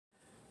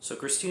So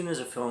Christine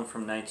is a film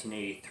from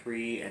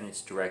 1983 and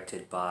it's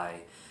directed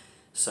by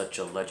such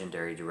a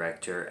legendary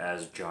director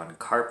as John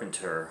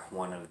Carpenter,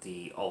 one of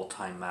the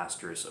all-time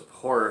masters of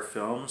horror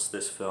films.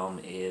 This film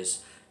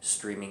is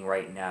streaming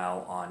right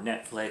now on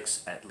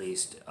Netflix, at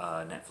least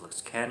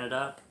Netflix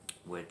Canada,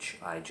 which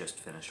I just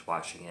finished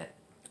watching it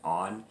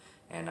on,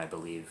 and I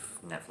believe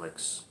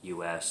Netflix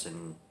US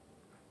and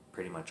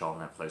pretty much all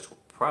Netflix will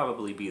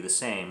probably be the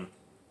same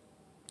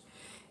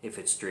if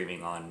it's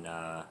streaming on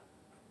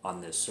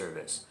this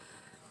service.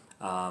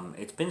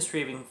 It's been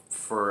streaming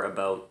for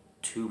about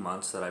 2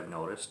 months that I've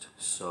noticed,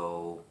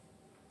 so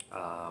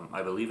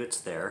I believe it's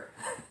there.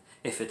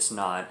 If it's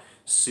not,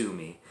 sue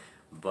me.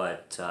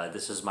 But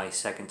this is my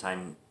second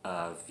time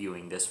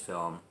viewing this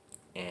film,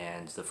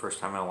 and the first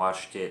time I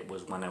watched it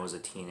was when I was a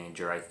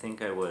teenager. I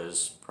think I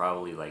was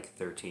probably like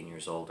 13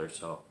 years old or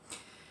so,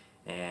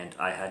 and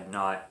I had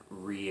not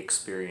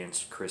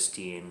re-experienced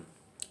Christine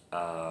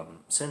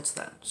since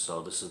then.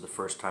 So this is the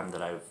first time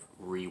that I've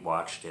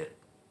re-watched it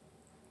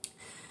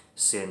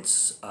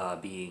since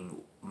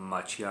being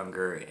much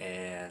younger,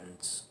 and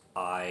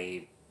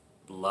I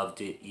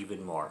loved it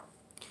even more.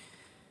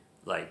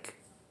 Like,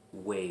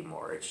 way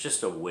more. It's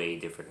just a way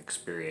different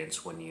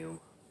experience when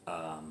you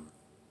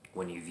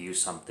view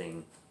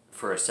something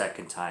for a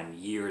second time,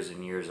 years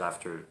and years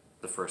after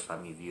the first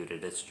time you viewed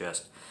it. It's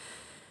just,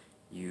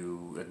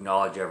 you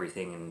acknowledge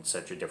everything in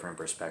such a different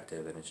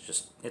perspective, and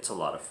it's a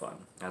lot of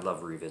fun. I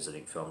love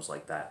revisiting films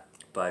like that.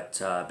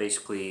 But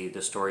basically,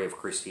 the story of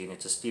Christine,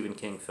 it's a Stephen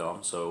King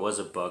film, so it was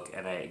a book,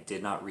 and I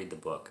did not read the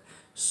book,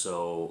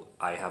 so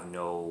I have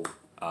no,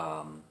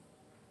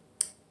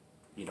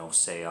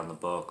 say on the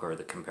book or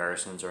the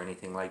comparisons or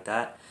anything like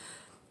that.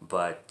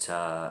 But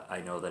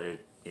I know that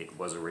it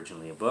was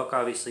originally a book,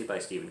 obviously, by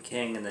Stephen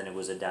King, and then it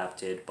was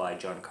adapted by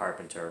John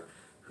Carpenter,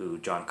 who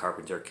John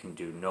Carpenter can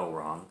do no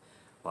wrong.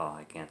 Well,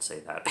 I can't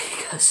say that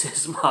because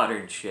his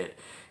modern shit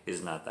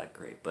is not that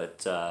great,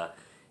 but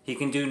he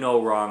can do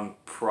no wrong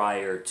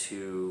prior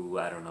to,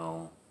 I don't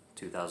know,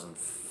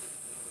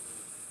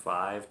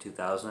 2005,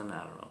 2000,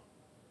 I don't know.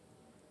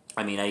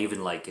 I mean, I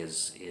even like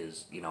his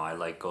I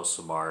like Ghosts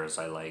of Mars,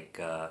 I like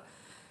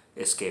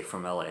Escape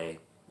from LA,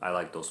 I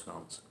like those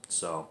films.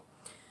 So,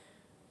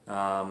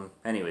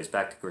 anyways,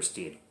 back to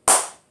Christine.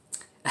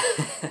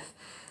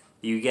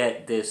 You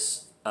get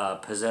this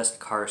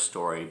possessed car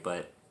story,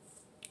 but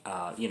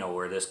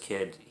where this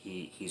kid,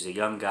 he's a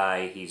young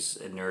guy, he's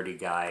a nerdy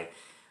guy.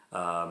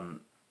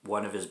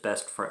 One of his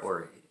best friend,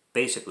 or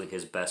basically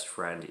his best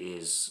friend,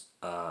 is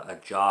a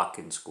jock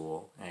in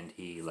school, and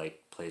he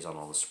like plays on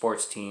all the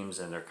sports teams,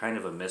 and they're kind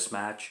of a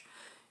mismatch.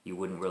 You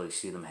wouldn't really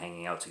see them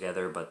hanging out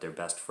together, but they're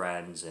best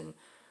friends. And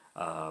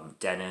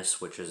Dennis,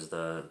 which is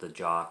the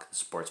jock, the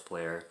sports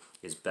player,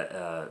 is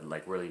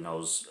like really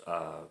knows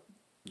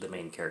the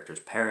main character's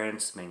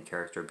parents. The main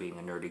character being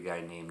a nerdy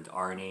guy named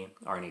Arnie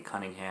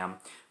Cunningham,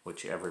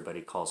 which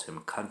everybody calls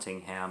him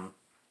Cuntingham,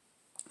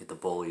 the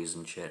bullies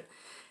and shit.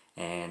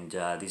 And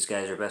these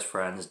guys are best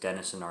friends,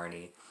 Dennis and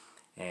Arnie,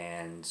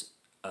 and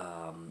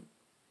Arnie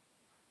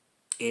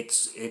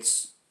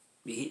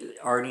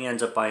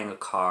ends up buying a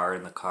car,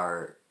 and the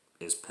car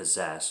is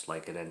possessed.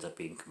 Like, it ends up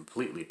being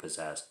completely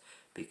possessed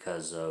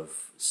because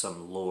of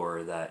some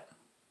lore that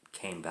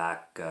came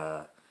back,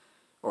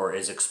 or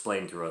is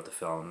explained throughout the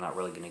film. I'm not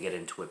really going to get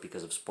into it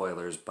because of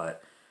spoilers,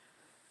 but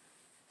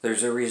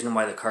there's a reason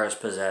why the car is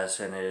possessed,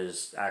 and it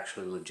is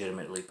actually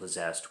legitimately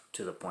possessed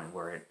to the point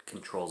where it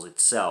controls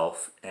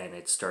itself, and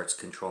it starts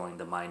controlling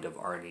the mind of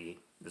Arnie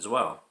as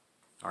well.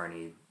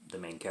 Arnie, the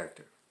main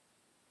character.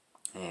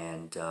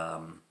 And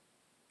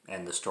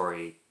the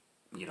story,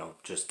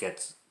 just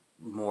gets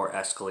more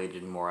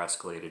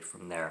escalated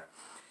from there.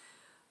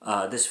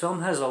 This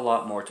film has a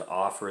lot more to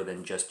offer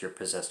than just your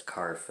possessed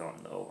car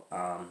film, though.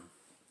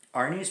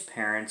 Arnie's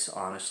parents,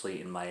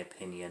 honestly, in my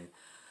opinion,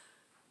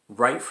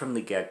 right from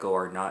the get-go,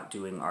 are not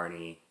doing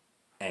Arnie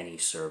any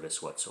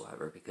service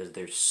whatsoever because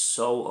they're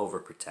so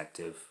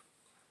overprotective.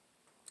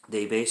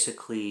 They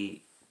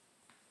basically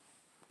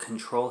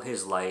control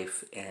his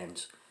life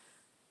and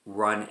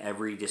run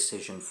every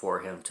decision for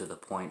him to the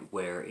point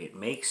where it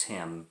makes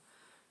him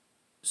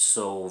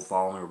so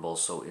vulnerable,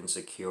 so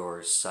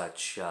insecure,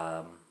 such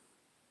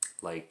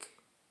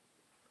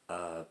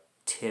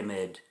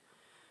timid,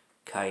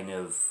 kind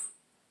of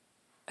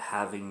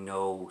having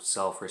no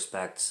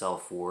self-respect,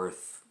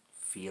 self-worth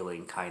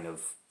feeling kind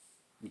of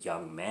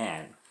young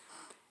man.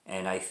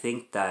 And I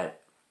think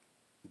that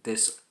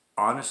this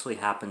honestly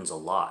happens a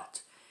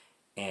lot.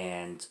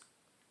 And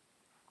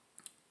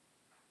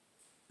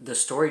the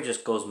story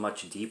just goes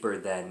much deeper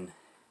than,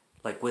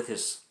 like, with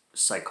his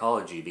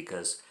psychology,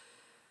 because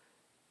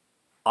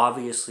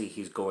obviously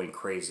he's going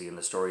crazy and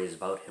the story is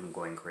about him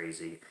going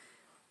crazy,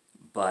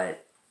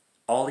 but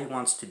all he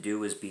wants to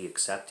do is be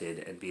accepted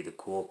and be the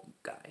cool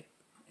guy.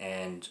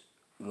 And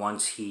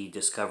once he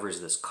discovers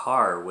this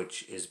car,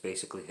 which is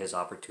basically his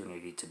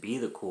opportunity to be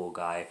the cool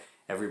guy,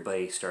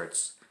 everybody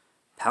starts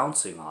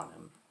pouncing on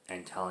him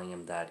and telling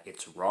him that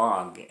it's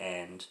wrong,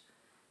 and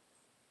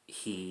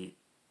he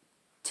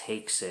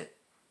takes it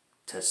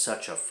to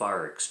such a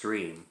far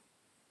extreme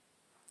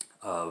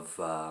of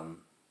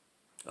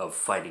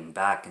fighting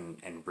back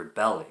and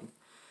rebelling,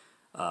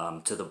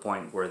 to the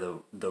point where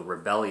the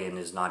rebellion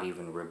is not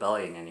even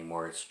rebellion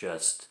anymore. It's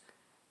just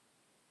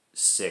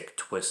sick,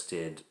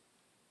 twisted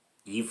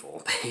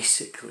evil,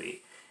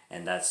 basically.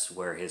 And that's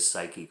where his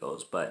psyche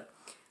goes. But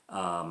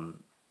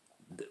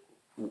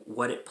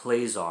what it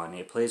plays on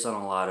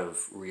a lot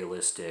of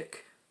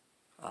realistic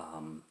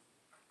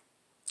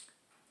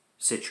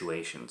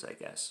situations, I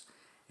guess.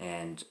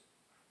 And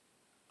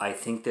I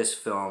think this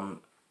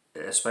film,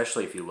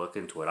 especially if you look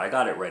into it, I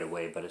got it right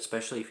away, but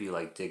especially if you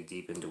like dig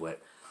deep into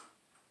it,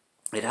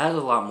 it has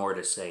a lot more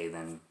to say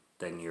than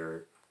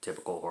your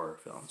typical horror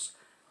films.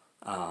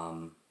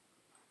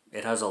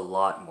 It has a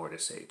lot more to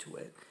say to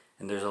it,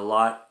 and there's a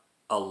lot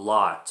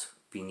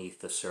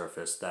beneath the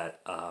surface that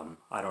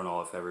I don't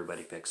know if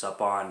everybody picks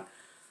up on,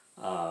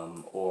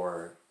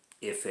 or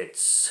if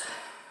it's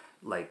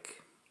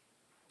like,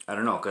 I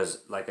don't know, because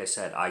like I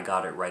said, I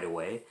got it right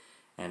away,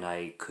 and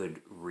I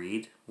could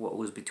read what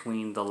was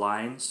between the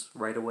lines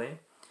right away.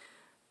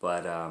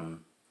 But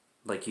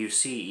like you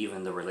see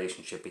even the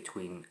relationship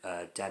between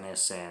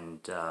Dennis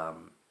and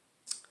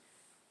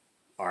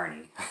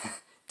Arnie.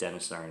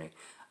 Dennis and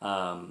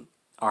Arnie.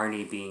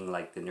 Arnie being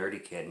like the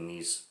nerdy kid, and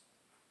he's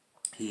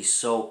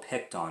so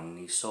picked on and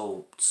he's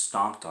so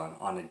stomped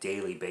on a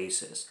daily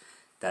basis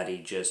that he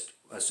just,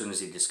 as soon as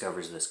he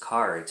discovers this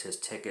car, it's his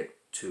ticket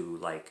to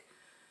like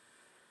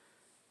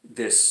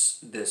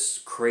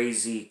this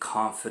crazy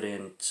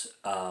confident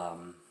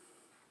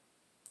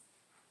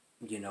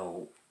you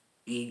know,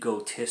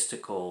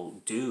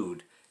 egotistical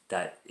dude,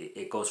 that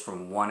it goes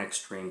from one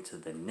extreme to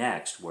the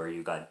next, where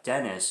you got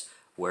Dennis,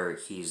 where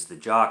he's the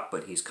jock,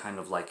 but he's kind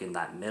of like in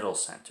that middle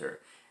center.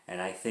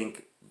 And I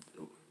think,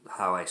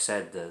 how I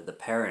said, the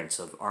parents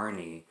of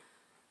Arnie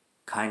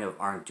kind of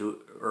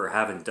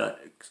haven't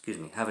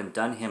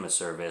done him a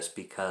service,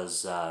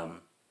 because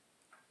of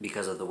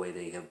the way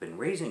they have been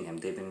raising him.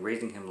 They've been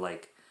raising him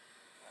like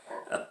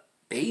a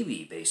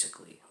baby,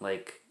 basically.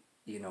 Like,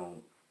 you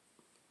know,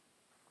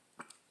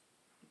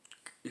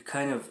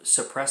 kind of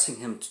suppressing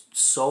him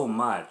so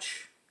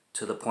much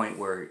to the point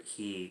where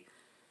he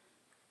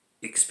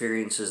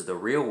experiences the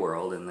real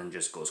world and then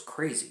just goes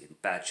crazy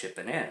and batshit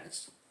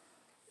bananas,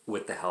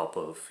 with the help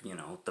of, you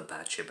know, the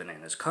batshit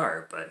bananas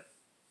car. But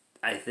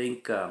I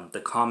think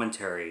the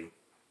commentary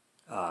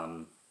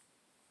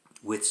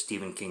with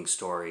Stephen King's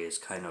story is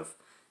kind of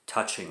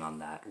touching on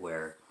that,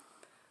 where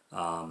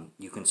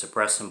you can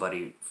suppress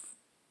somebody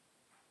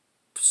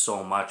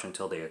so much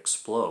until they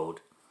explode,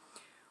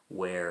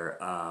 where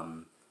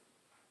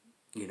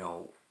you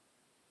know,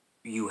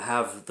 you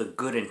have the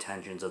good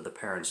intentions of the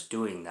parents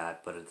doing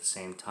that, but at the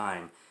same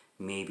time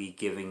maybe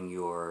giving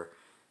your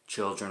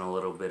children a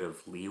little bit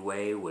of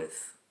leeway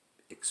with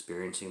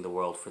experiencing the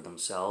world for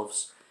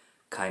themselves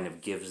kind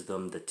of gives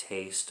them the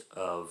taste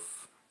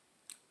of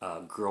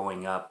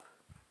growing up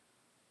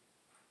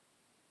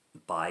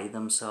by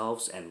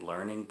themselves and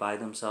learning by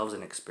themselves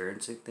and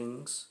experiencing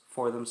things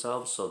for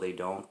themselves, so they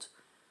don't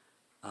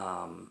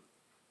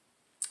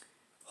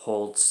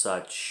hold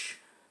such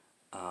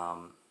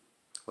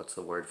what's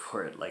the word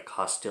for it, like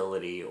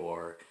hostility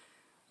or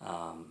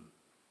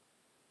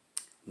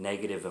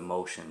negative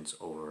emotions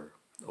over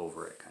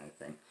it, kind of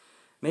thing.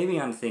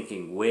 Maybe I'm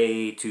thinking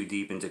way too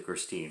deep into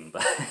Christine,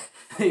 but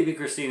maybe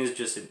Christine is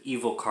just an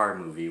evil car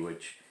movie,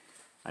 which,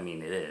 I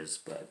mean, it is,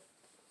 but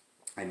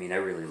I mean, I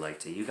really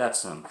liked it. You got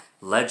some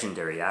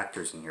legendary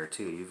actors in here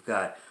too. You've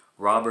got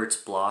Roberts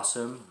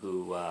Blossom,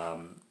 who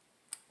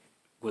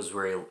was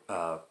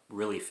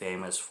really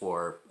famous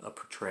for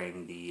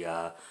portraying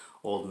the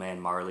old man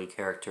Marley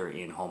character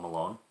in Home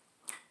Alone.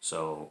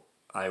 So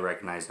I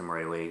recognized him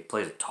right away. He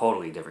plays a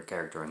totally different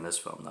character in this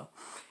film, though.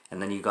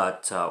 And then you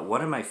got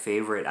one of my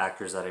favorite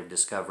actors that I've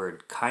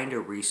discovered kind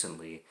of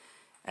recently,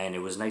 and it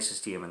was nice to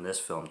see him in this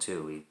film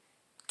too. He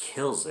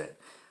kills it.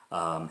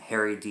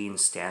 Harry Dean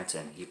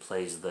Stanton. He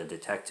plays the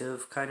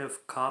detective kind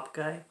of cop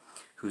guy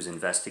who's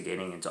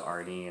investigating into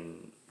Arnie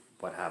and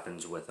what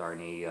happens with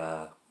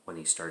Arnie when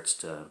he starts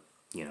to,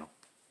 you know,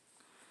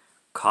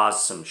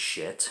 cause some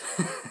shit.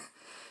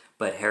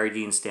 But Harry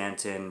Dean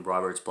Stanton,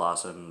 Roberts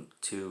Blossom,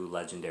 two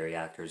legendary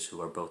actors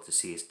who are both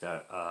deceased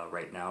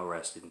right now,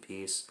 rest in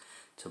peace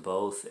to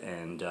both,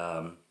 and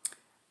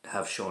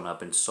have shown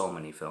up in so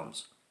many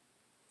films.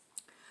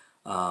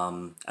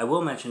 I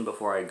will mention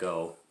before I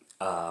go,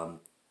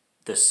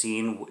 the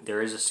scene,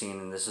 there is a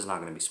scene, and this is not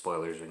going to be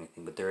spoilers or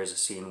anything, but there is a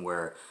scene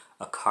where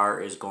a car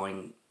is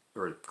going,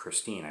 or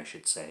Christine, I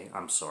should say,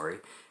 I'm sorry,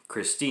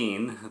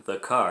 Christine, the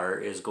car,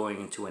 is going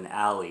into an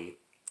alley,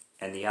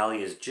 and the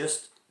alley is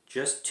just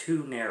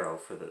too narrow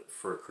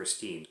for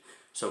Christine.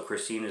 So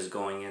Christine is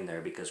going in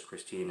there because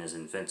Christine is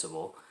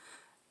invincible,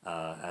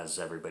 as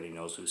everybody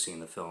knows who's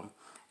seen the film.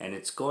 And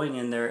it's going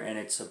in there and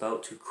it's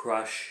about to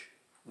crush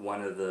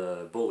one of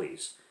the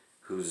bullies,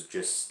 who's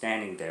just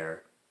standing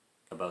there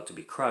about to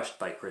be crushed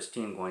by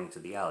Christine going into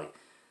the alley.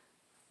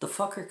 The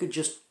fucker could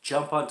just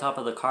jump on top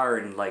of the car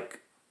and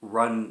like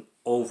run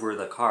over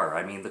the car.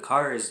 I mean, the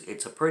car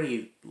it's a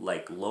pretty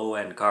like low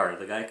end car.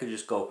 The guy could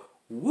just go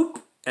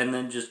whoop and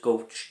then just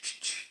go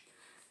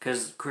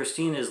because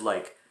Christine is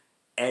like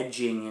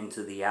edging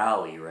into the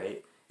alley,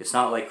 right? It's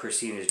not like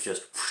Christine is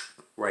just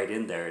right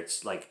in there.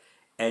 It's like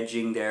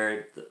edging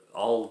there.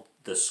 All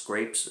the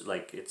scrapes,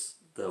 like it's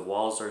the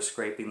walls are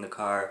scraping the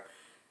car.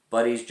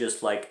 Buddy's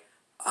just like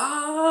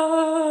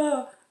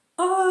ah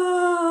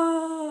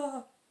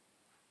ah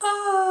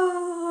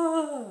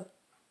ah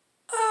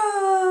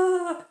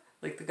ah.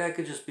 Like the guy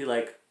could just be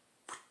like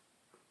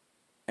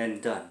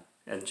and done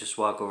and just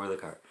walk over the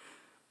car.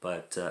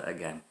 But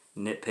again,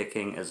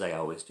 nitpicking as I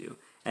always do.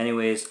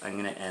 Anyways, I'm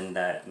going to end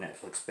that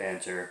Netflix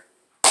banter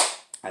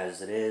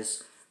as it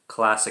is.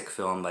 Classic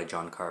film by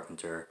John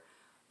Carpenter.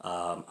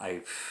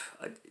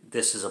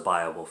 This is a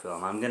buyable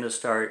film. I'm going to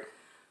start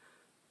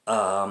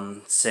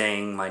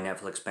saying my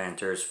Netflix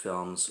banters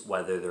films,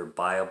 whether they're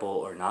buyable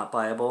or not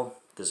buyable.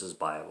 This is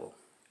buyable.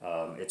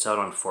 It's out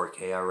on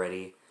 4K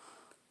already,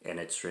 and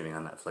it's streaming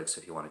on Netflix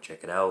if you want to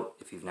check it out.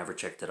 If you've never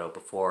checked it out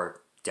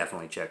before,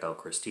 definitely check out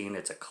Christine.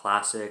 It's a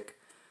classic.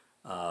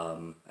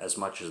 As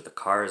much as the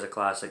car is a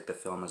classic, the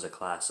film is a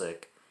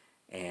classic,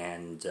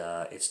 and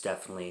it's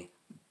definitely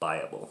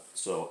buyable.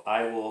 So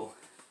I will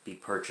be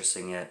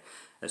purchasing it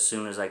as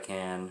soon as I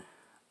can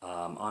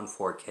on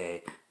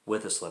 4K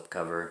with a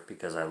slipcover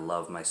because I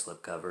love my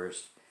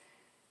slipcovers.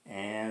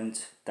 And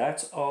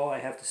that's all I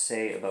have to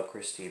say about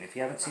Christine. If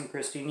you haven't seen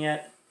Christine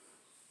yet,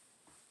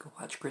 go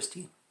watch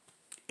Christine.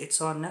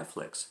 It's on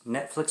Netflix.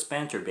 Netflix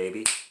banter,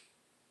 baby.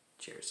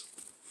 Cheers.